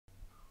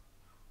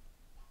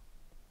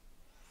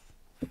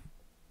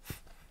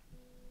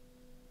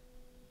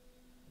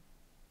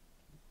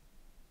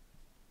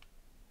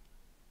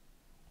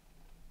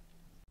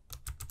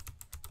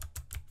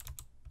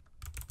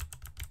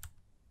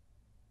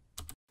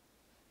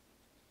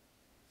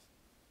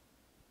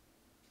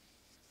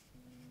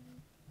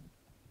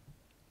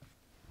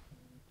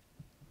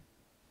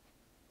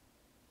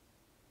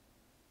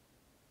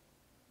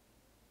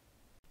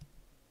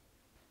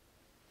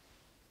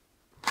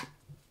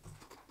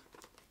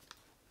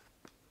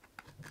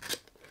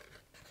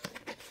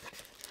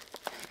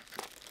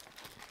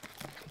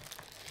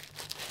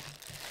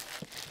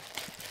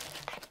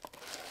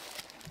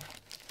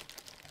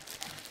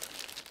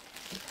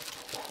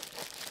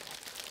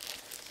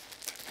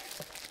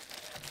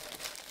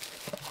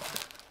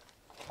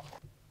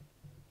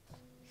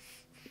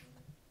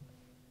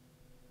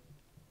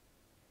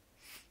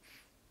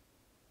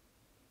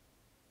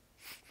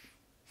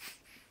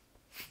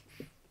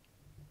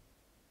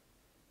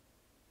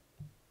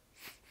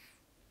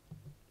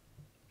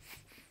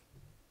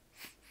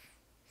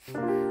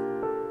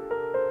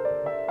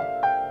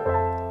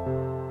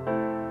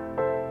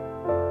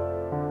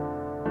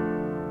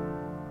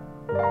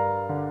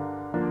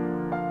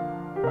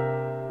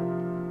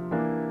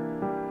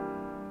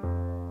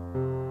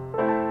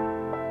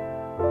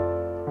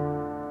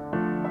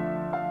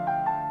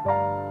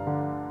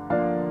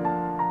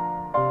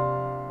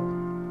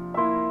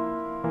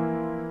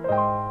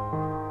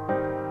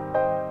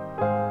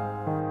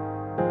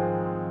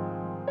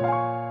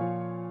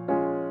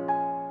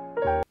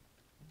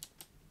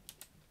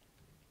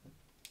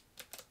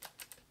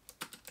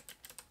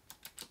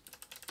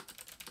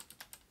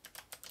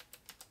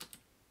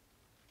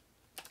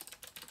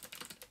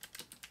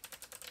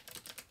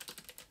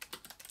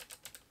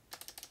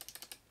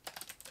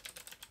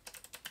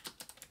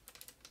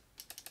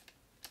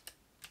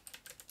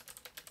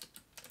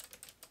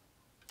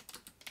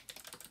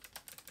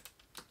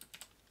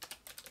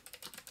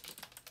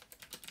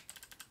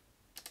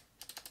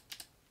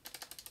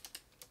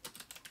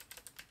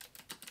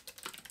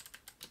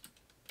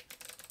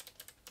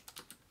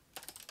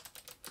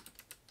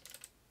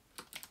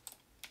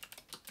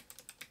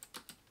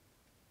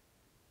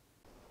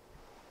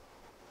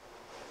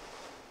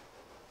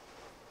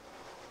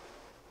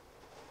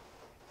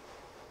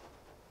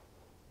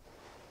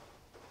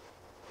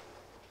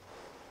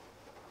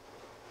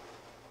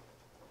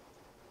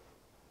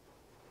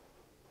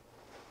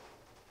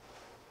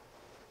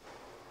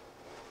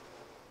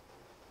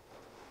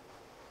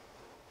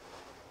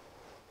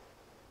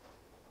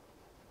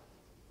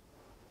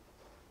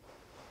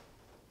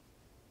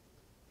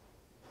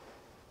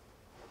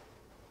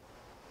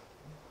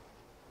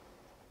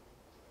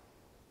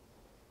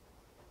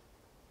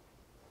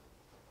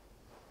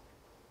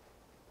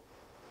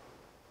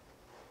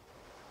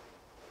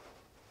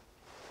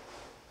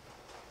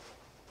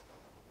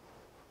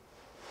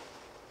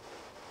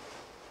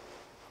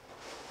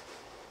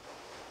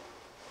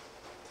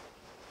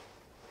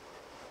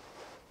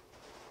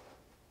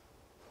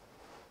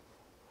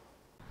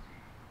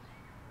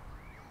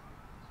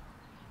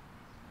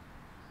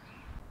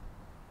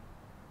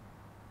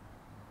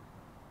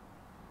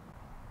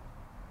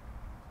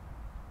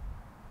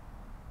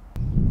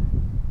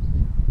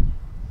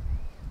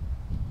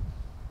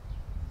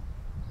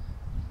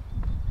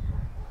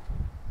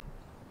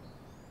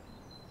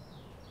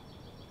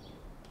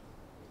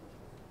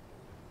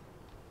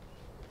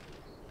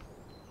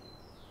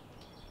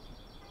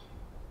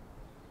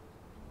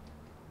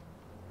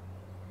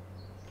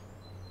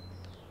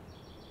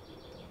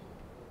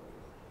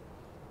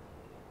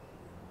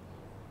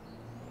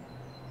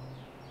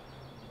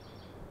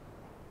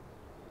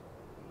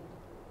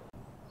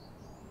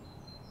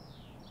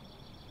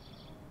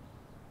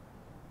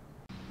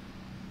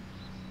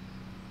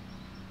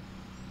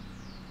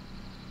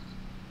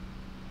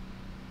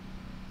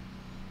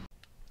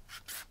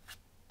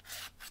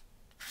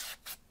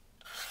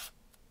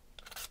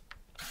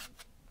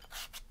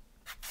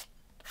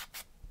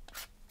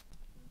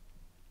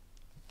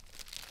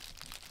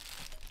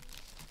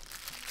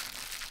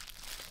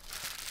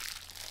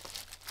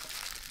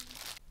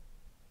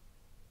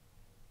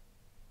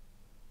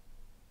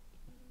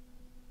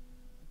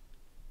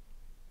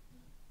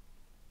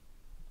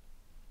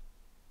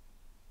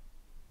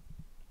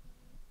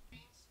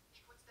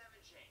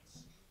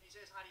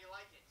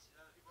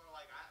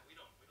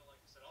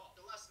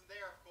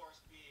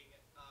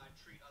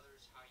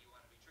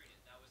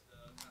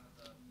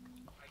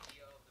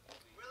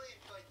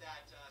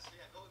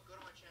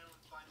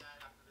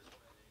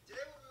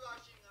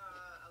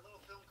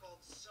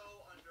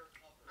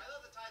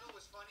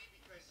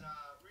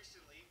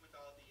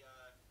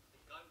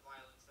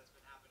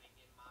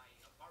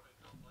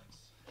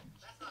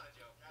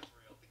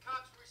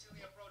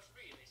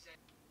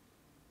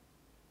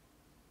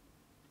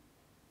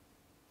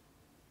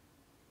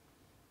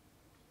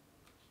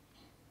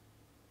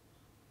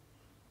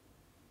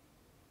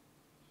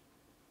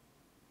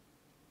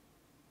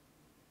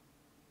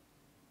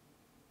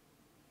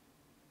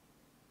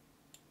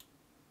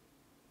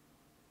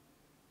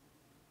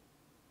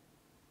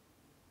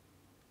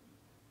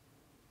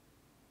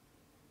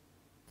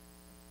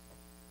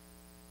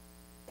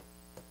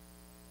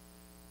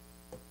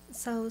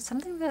So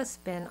something that's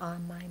been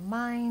on my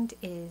mind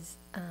is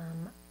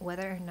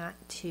whether or not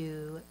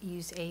to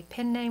use a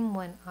pen name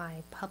when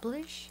I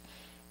publish,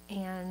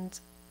 and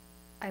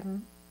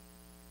I'm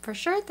for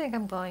sure think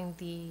I'm going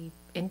the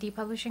indie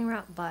publishing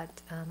route,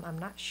 but I'm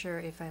not sure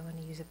if I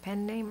want to use a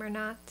pen name or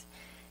not.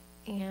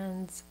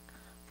 And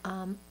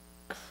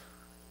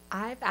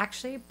I've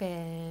actually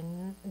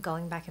been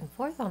going back and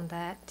forth on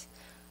that.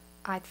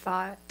 I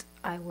thought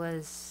I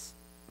was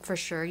for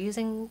sure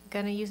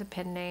gonna use a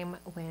pen name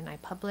when I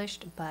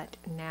published, but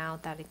now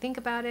that I think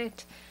about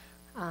it,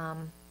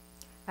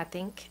 I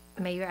think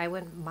maybe I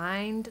wouldn't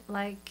mind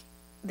like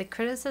the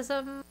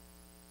criticism.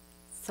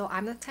 So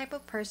I'm the type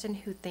of person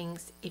who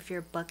thinks if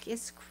your book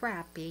is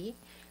crappy,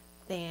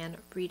 then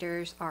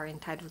readers are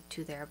entitled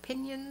to their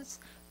opinions,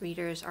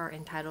 readers are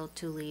entitled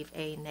to leave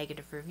a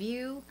negative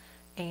review,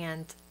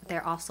 and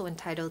they're also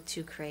entitled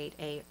to create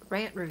a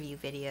rant review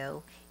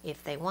video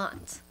if they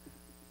want.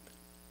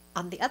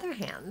 On the other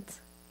hand,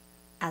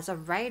 as a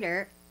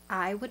writer,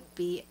 I would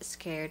be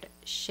scared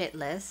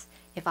shitless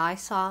if I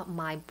saw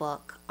my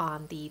book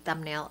on the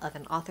thumbnail of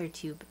an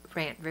AuthorTube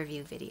rant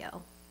review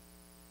video.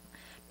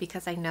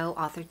 Because I know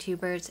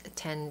AuthorTubers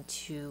tend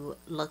to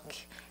look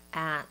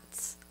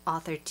at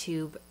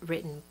AuthorTube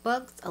written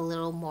books a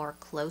little more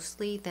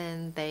closely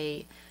than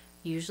they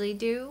usually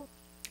do.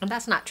 And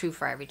that's not true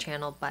for every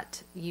channel,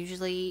 but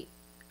usually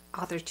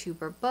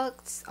AuthorTuber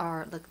books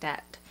are looked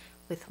at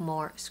with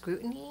more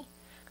scrutiny.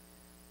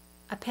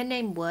 A pen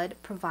name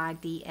would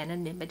provide the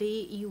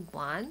anonymity you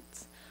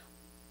want,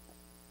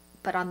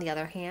 but on the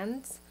other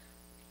hand,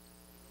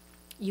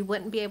 you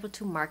wouldn't be able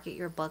to market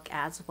your book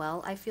as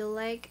well, I feel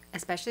like,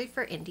 especially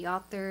for indie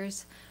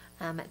authors.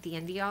 The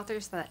indie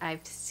authors that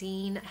I've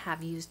seen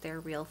have used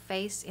their real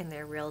face and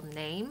their real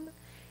name,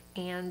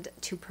 and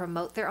to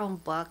promote their own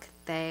book,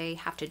 they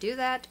have to do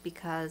that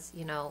because,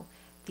 you know,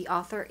 the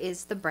author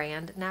is the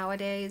brand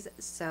nowadays,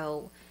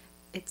 so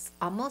it's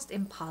almost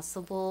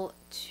impossible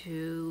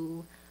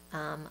to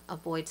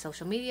avoid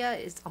social media.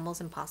 It's almost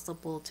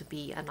impossible to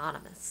be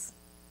anonymous.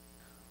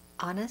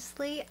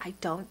 Honestly, I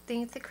don't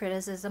think the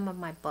criticism of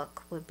my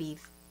book would be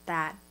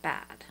that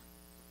bad.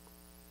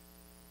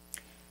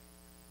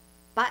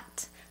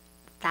 But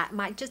that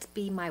might just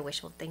be my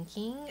wishful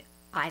thinking.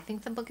 I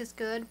think the book is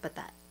good, but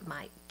that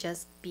might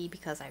just be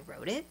because I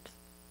wrote it.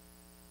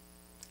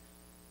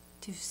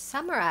 To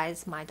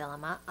summarize my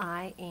dilemma,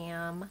 I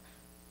am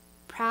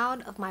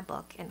proud of my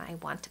book and I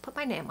want to put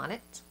my name on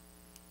it.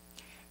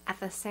 At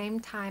the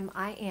same time,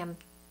 I am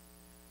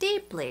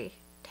deeply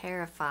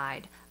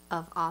terrified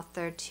of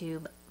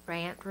AuthorTube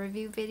rant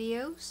review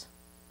videos.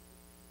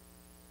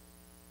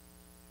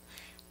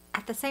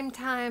 At the same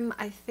time,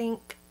 I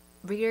think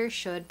readers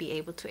should be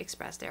able to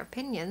express their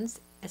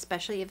opinions,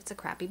 especially if it's a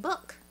crappy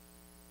book.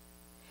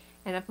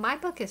 And if my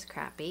book is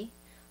crappy,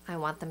 I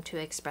want them to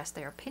express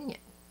their opinion.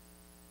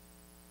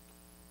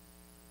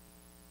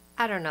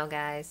 I don't know,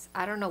 guys.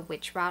 I don't know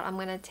which route I'm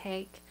going to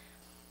take.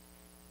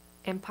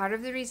 And part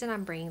of the reason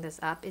I'm bringing this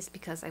up is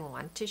because I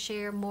want to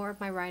share more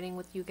of my writing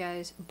with you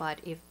guys, but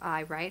if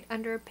I write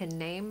under a pen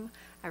name,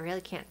 I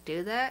really can't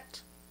do that.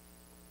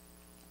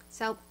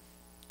 So,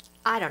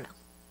 I don't know.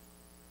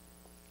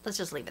 Let's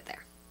just leave it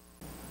there.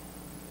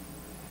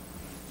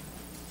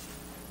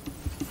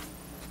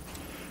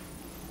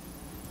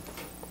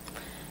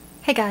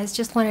 Hey guys,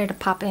 just wanted to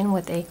pop in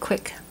with a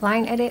quick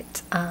line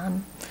edit.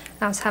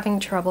 I was having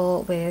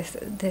trouble with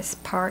this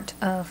part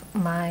of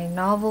my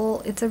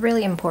novel. It's a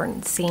really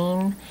important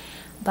scene,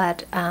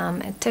 but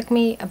it took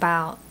me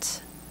about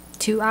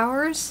 2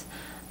 hours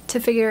to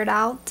figure it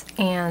out,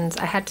 and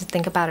I had to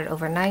think about it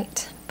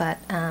overnight. But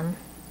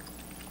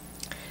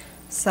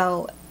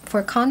so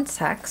for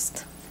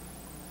context,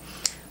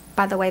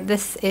 by the way,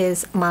 this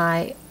is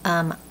my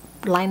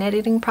line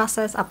editing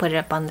process. I'll put it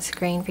up on the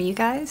screen for you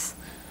guys.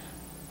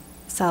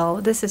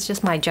 So this is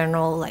just my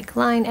general like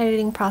line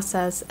editing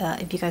process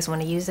if you guys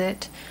want to use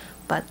it.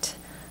 But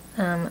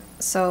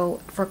so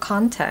for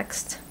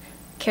context,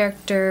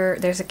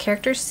 there's a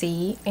character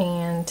C,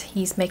 and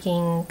he's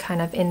making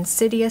kind of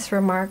insidious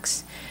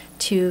remarks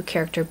to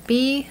character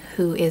B,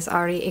 who is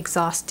already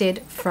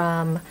exhausted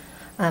from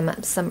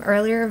some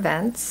earlier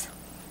events.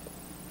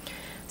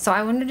 So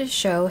I wanted to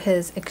show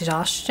his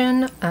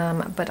exhaustion,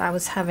 but I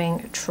was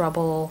having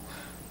trouble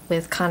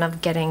with kind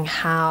of getting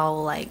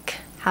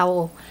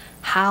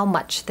how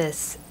much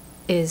this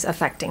is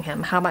affecting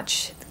him, how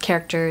much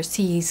character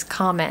C's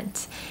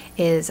comment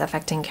is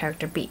affecting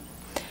character B.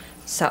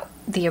 So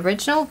the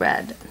original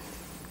read,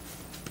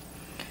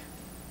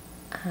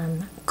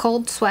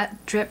 cold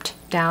sweat dripped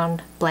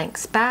down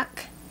Blank's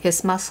back.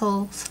 His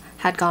muscles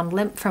had gone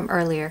limp from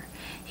earlier.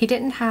 He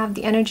didn't have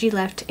the energy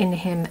left in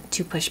him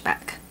to push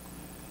back.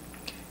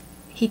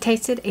 He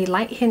tasted a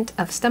light hint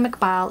of stomach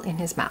bile in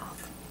his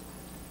mouth.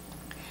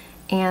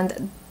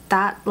 And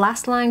that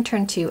last line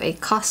turned to a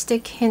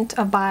caustic hint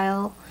of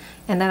bile,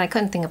 and then I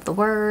couldn't think of the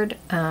word,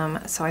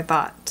 so I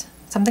thought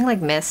something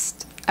like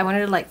mist. I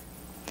wanted to like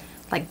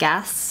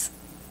gas,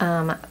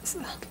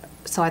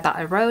 so I thought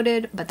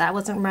eroded, but that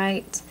wasn't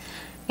right.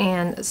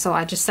 And so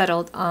I just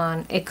settled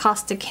on a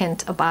caustic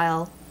hint a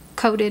bile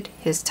coated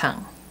his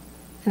tongue.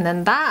 And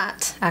then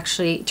that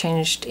actually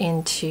changed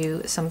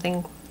into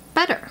something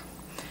better.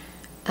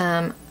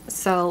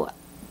 So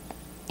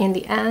in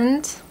the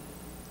end,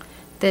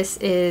 this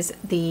is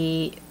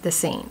the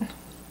scene.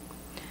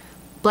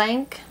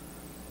 Blank,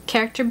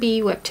 character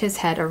B whipped his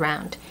head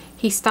around.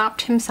 He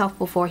stopped himself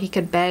before he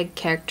could beg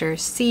character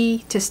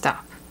C to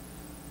stop.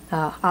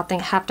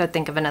 Have to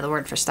think of another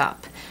word for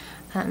stop.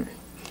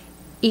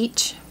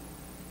 Each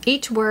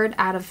word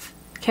out of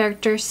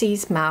character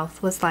C's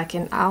mouth was like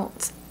an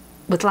ounce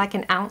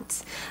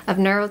of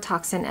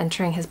neurotoxin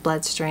entering his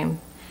bloodstream.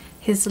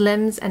 His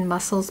limbs and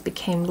muscles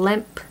became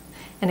limp,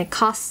 and a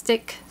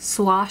caustic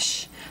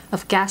swash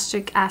of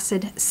gastric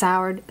acid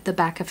soured the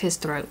back of his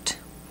throat.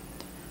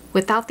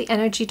 Without the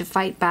energy to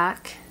fight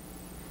back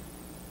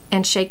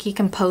and shaky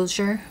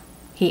composure,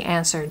 he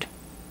answered.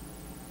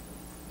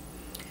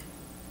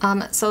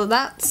 So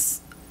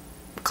that's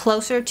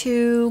closer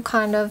to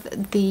kind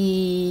of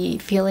the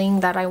feeling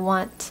that I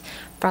want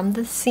from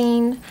the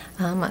scene,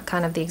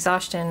 kind of the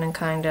exhaustion and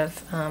kind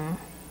of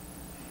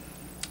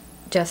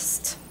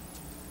just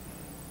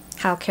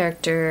how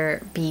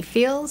character B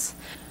feels.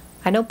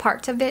 I know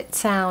parts of it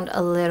sound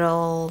a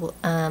little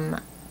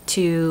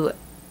too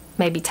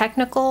maybe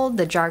technical.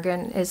 The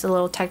jargon is a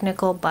little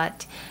technical,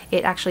 but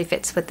it actually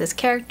fits with this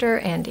character,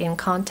 and in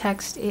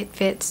context it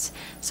fits.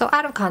 So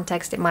out of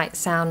context it might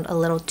sound a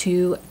little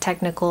too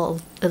technical,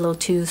 a little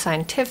too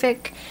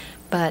scientific,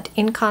 but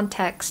in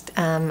context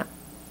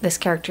this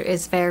character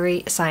is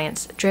very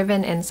science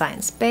driven and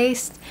science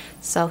based,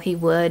 so he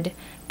would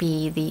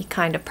be the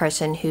kind of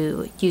person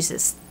who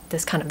uses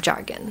this kind of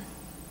jargon.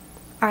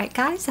 Alright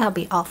guys, that'll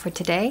be all for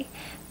today.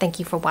 Thank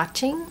you for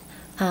watching.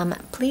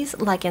 Please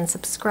like and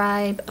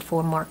subscribe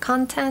for more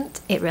content.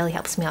 It really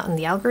helps me out in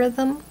the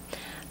algorithm.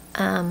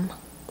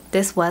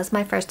 This was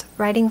my first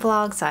writing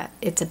vlog, so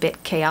it's a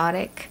bit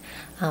chaotic.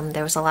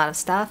 There was a lot of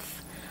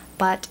stuff,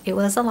 but it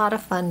was a lot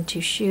of fun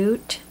to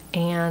shoot,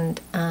 and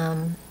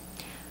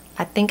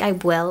I think I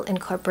will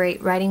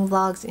incorporate writing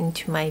vlogs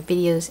into my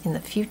videos in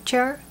the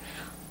future.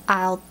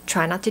 I'll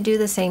try not to do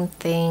the same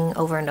thing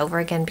over and over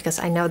again because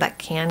I know that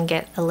can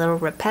get a little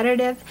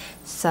repetitive,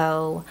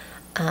 so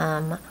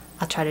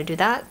I'll try to do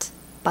that.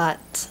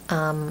 But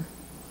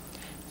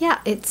yeah,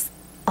 it's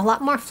a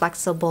lot more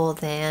flexible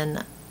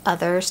than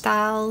other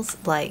styles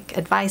like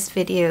advice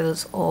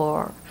videos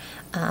or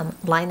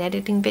line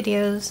editing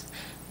videos.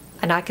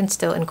 And I can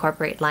still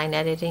incorporate line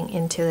editing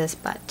into this,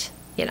 but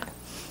you know.